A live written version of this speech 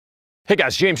Hey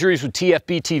guys, James Reeves with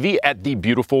TFBTV at the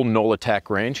beautiful Knoll Attack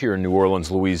Range here in New Orleans,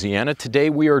 Louisiana. Today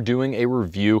we are doing a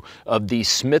review of the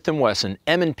Smith & Wesson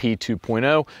M&P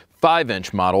 2.0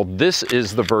 5-inch model. This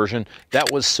is the version that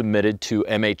was submitted to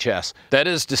MHS. That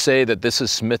is to say that this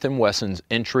is Smith & Wesson's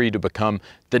entry to become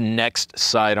the next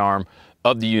sidearm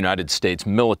of the United States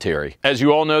military. As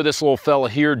you all know, this little fella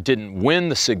here didn't win,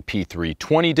 the SIG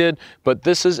P320 did, but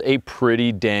this is a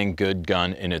pretty dang good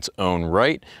gun in its own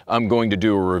right. I'm going to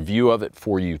do a review of it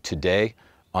for you today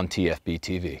on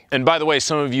TFBTV. And by the way,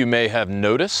 some of you may have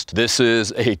noticed, this is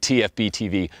a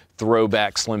TFBTV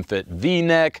throwback slim fit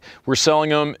V-neck. We're selling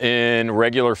them in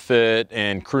regular fit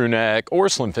and crew neck or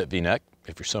slim fit V-neck,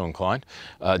 if you're so inclined.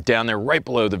 Down there right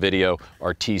below the video,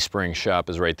 our Teespring shop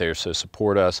is right there, so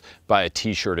support us. Buy a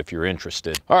t-shirt if you're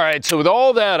interested. All right, so with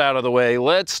all that out of the way,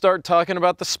 let's start talking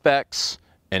about the specs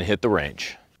and hit the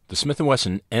range. The Smith &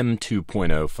 Wesson M2.0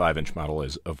 5-inch model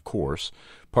is, of course,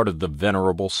 part of the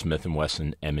venerable Smith &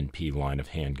 Wesson M&P line of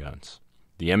handguns.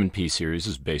 The M&P series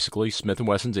is basically Smith &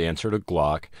 Wesson's answer to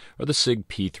Glock or the SIG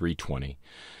P320.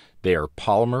 They are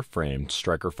polymer-framed,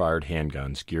 striker-fired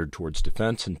handguns geared towards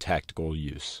defense and tactical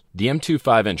use. The M2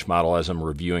 5-inch model, as I'm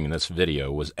reviewing in this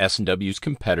video, was S&W's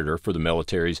competitor for the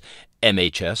military's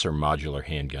MHS, or Modular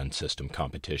Handgun System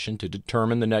competition, to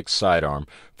determine the next sidearm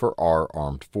for our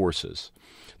armed forces.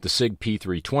 The SIG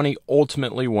P320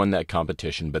 ultimately won that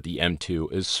competition, but the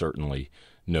M2 is certainly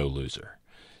no loser.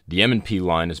 The M&P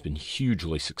line has been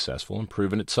hugely successful and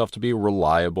proven itself to be a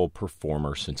reliable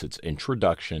performer since its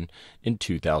introduction in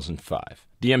 2005.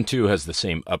 The M2 has the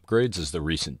same upgrades as the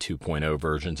recent 2.0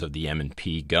 versions of the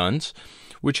M&P guns,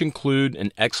 which include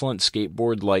an excellent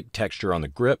skateboard-like texture on the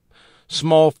grip,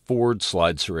 small forward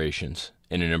slide serrations,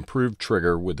 and an improved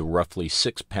trigger with a roughly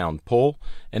 6-pound pull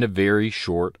and a very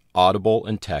short audible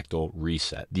and tactile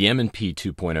reset. The M&P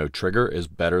 2.0 trigger is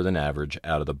better than average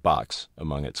out of the box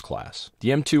among its class.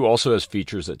 The M2 also has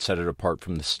features that set it apart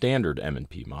from the standard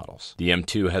M&P models. The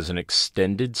M2 has an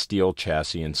extended steel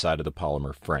chassis inside of the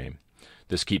polymer frame.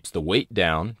 This keeps the weight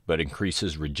down, but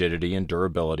increases rigidity and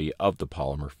durability of the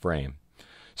polymer frame.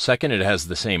 Second, it has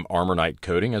the same Armornite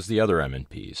coating as the other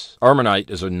M&Ps. Armornite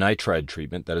is a nitride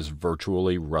treatment that is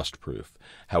virtually rust-proof.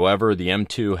 However, the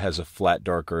M2 has a flat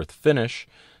dark earth finish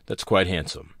that's quite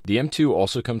handsome. The M2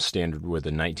 also comes standard with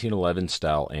a 1911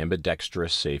 style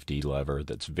ambidextrous safety lever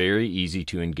that's very easy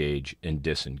to engage and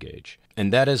disengage.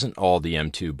 And that isn't all the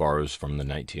M2 borrows from the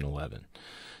 1911.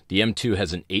 The M2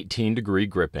 has an 18-degree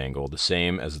grip angle, the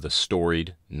same as the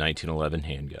storied 1911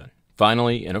 handgun.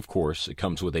 Finally, and of course, it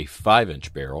comes with a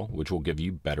 5-inch barrel, which will give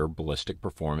you better ballistic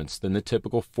performance than the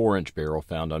typical 4-inch barrel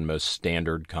found on most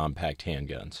standard compact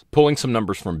handguns. Pulling some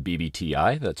numbers from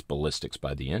BBTI, that's Ballistics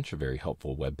by the Inch, a very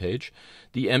helpful webpage,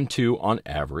 the M2 on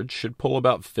average should pull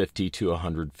about 50 to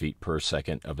 100 feet per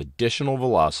second of additional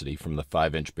velocity from the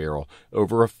 5-inch barrel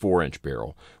over a 4-inch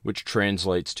barrel, which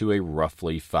translates to a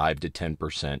roughly 5 to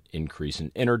 10% increase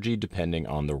in energy depending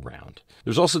on the round.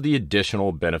 There's also the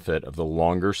additional benefit of the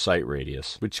longer sight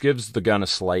radius, which gives the gun a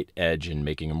slight edge in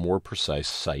making a more precise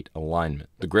sight alignment.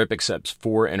 The grip accepts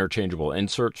 4 interchangeable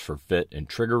inserts for fit and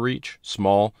trigger reach: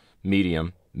 small,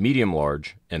 medium,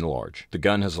 medium-large, and large. The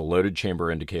gun has a loaded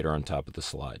chamber indicator on top of the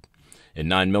slide. In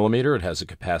 9mm, it has a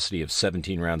capacity of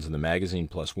 17 rounds in the magazine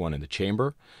plus 1 in the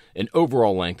chamber, an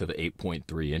overall length of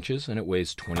 8.3 inches, and it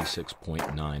weighs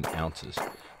 26.9 ounces,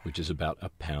 which is about a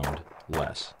pound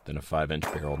less than a 5-inch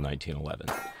barrel 1911.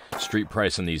 Street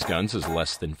price on these guns is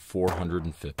less than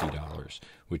 $450,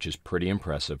 which is pretty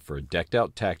impressive for a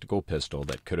decked-out tactical pistol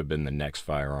that could have been the next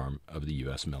firearm of the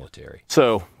U.S. military.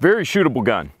 So, very shootable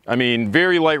gun. I mean,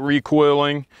 very light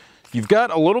recoiling. You've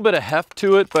got a little bit of heft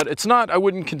to it, but it's not, I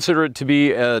wouldn't consider it to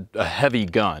be a heavy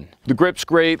gun. The grip's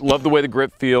great, love the way the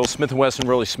grip feels. Smith & Wesson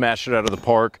really smashed it out of the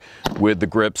park with the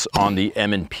grips on the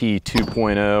M&P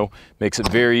 2.0. Makes it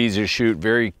very easy to shoot,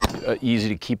 very easy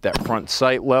to keep that front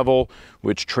sight level,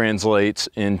 which translates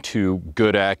into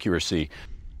good accuracy.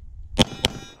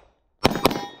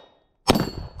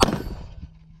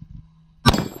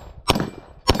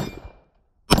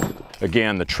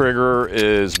 Again, the trigger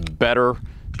is better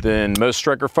than most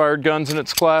striker-fired guns in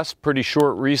its class. Pretty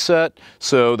short reset,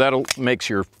 so that'll makes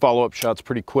your follow-up shots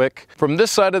pretty quick. From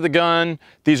this side of the gun,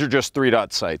 these are just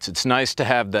 3-dot sights. It's nice to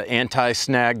have the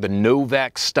anti-snag, the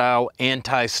Novak-style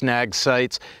anti-snag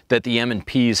sights that the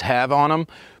M&Ps have on them.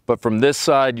 But from this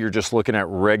side, you're just looking at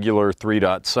regular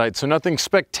 3-dot sights, so nothing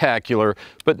spectacular,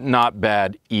 but not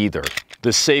bad either.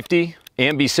 The safety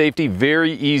Ambi safety,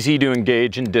 very easy to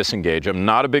engage and disengage. I'm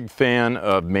not a big fan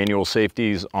of manual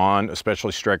safeties on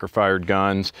especially striker fired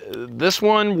guns. This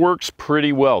one works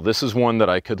pretty well. This is one that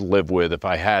I could live with if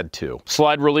I had to.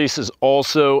 Slide release is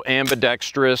also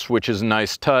ambidextrous, which is a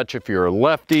nice touch if you're a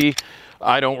lefty.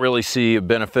 I don't really see a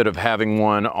benefit of having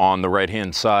one on the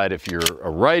right-hand side if you're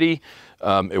a righty.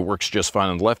 It works just fine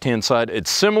on the left-hand side. It's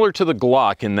similar to the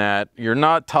Glock in that you're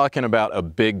not talking about a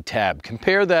big tab.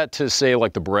 Compare that to, say,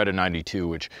 like the Beretta 92,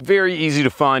 which very easy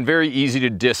to find, very easy to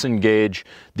disengage.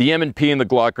 The M&P and the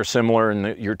Glock are similar,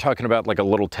 and you're talking about like a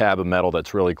little tab of metal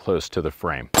that's really close to the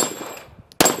frame.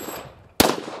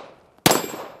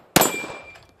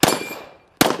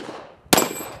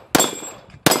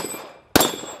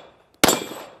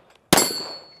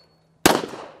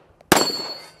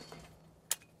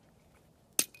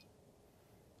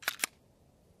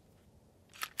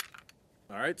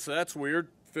 All right, so that's weird.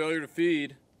 Failure to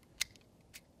feed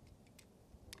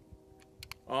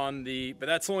on the, but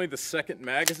that's only the second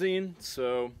magazine,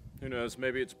 so who knows,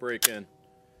 maybe it's break-in.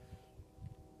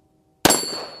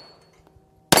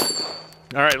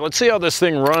 All right, let's see how this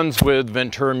thing runs with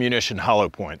Ventura munition hollow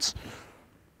points.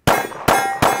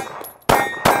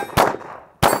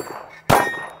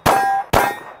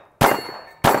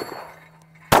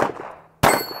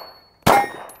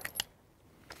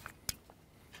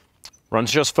 Runs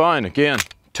just fine. Again,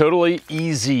 totally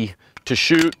easy to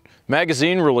shoot.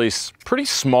 Magazine release, pretty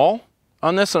small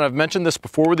on this, and I've mentioned this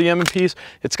before with the M&Ps.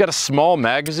 It's got a small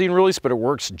magazine release, but it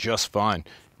works just fine.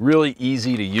 Really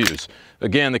easy to use.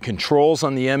 Again, the controls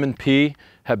on the M&P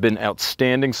have been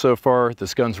outstanding so far.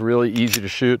 This gun's really easy to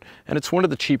shoot, and it's one of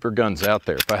the cheaper guns out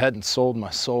there. If I hadn't sold my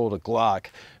soul to Glock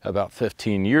about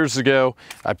 15 years ago,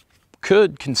 I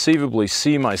could conceivably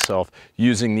see myself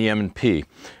using the M&P.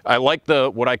 I like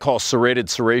the what I call serrated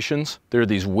serrations. They're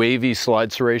these wavy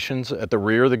slide serrations at the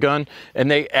rear of the gun, and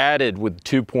they added with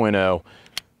 2.0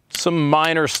 some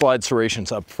minor slide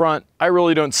serrations up front. I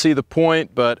really don't see the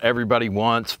point, but everybody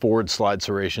wants forward slide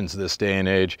serrations this day and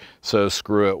age, so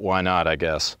screw it, why not, I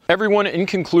guess. Everyone, in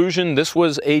conclusion, this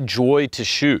was a joy to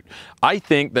shoot. I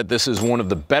think that this is one of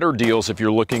the better deals if you're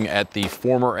looking at the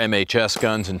former MHS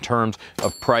guns in terms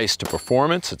of price to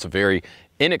performance. It's a very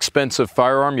inexpensive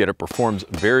firearm, yet it performs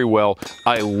very well.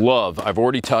 I've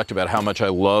already talked about how much I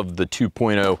love the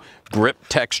 2.0 grip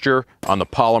texture on the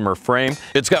polymer frame.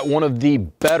 It's got one of the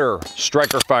better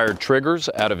striker fired triggers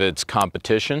out of its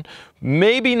competition.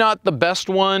 Maybe not the best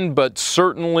one, but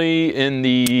certainly in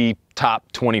the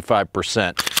top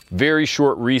 25%. Very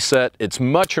short reset. It's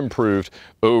much improved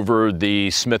over the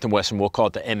Smith & Wesson, we'll call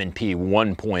it the M&P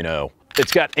 1.0.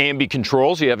 It's got ambi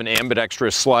controls. You have an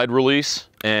ambidextrous slide release,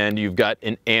 and you've got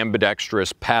an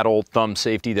ambidextrous paddle thumb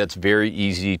safety that's very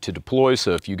easy to deploy.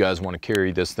 So if you guys want to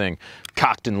carry this thing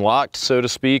cocked and locked, so to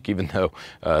speak, even though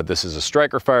this is a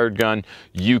striker fired gun,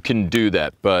 you can do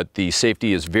that. But the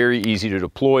safety is very easy to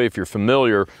deploy if you're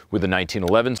familiar with the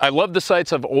 1911s. I love the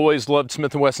sights. I've always loved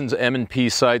Smith & Wesson's M&P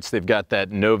sights. They've got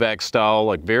that Novak style,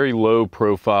 like very low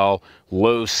profile,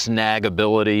 low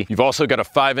snagability. You've also got a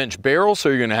 5-inch barrel, so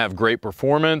you're gonna have great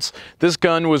performance. This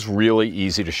gun was really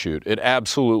easy to shoot. It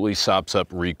absolutely sops up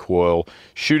recoil.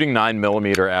 Shooting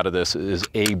 9mm out of this is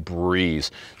a breeze.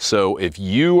 So if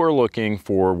you are looking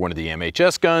for one of the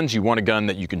MHS guns, you want a gun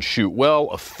that you can shoot well,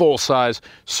 a full-size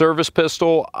service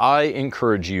pistol, I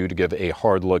encourage you to give a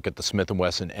hard look at the Smith &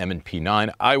 Wesson M&P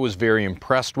 9. I was very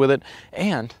impressed with it,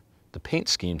 and the paint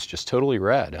scheme's just totally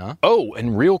rad, huh? Oh,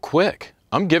 and real quick,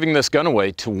 I'm giving this gun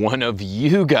away to one of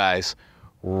you guys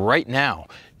right now.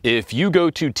 If you go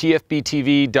to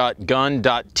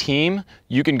tfbtv.gun.team,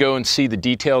 you can go and see the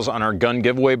details on our gun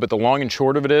giveaway, but the long and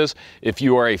short of it is, if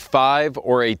you are a $5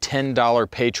 or a $10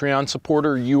 Patreon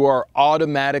supporter, you are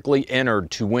automatically entered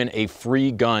to win a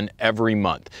free gun every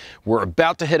month. We're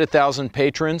about to hit 1,000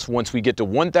 patrons. Once we get to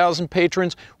 1,000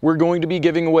 patrons, we're going to be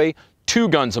giving away 2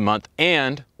 guns a month,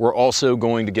 and we're also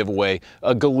going to give away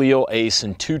a Galil Ace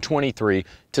in 223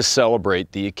 to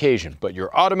celebrate the occasion. But you're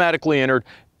automatically entered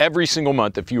every single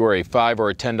month if you are a $5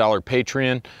 or a $10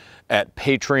 Patreon at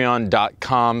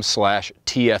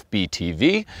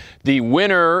patreon.com/TFBTV. The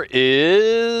winner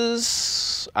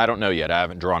is, I don't know yet, I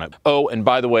haven't drawn it. Oh, and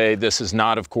by the way, this is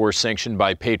not, of course, sanctioned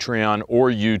by Patreon or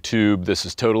YouTube. This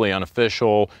is totally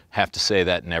unofficial. Have to say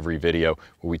that in every video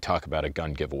where we talk about a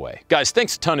gun giveaway. Guys,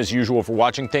 thanks a ton as usual for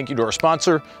watching. Thank you to our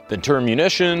sponsor, Ventura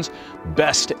Munitions,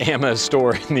 best ammo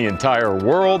store in the entire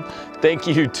world. Thank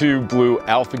you to Blue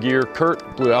Alpha Gear.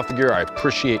 Kurt, Blue Alpha Gear, I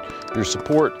appreciate your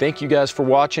support. Thank you guys for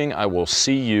watching. I will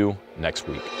see you next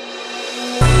week.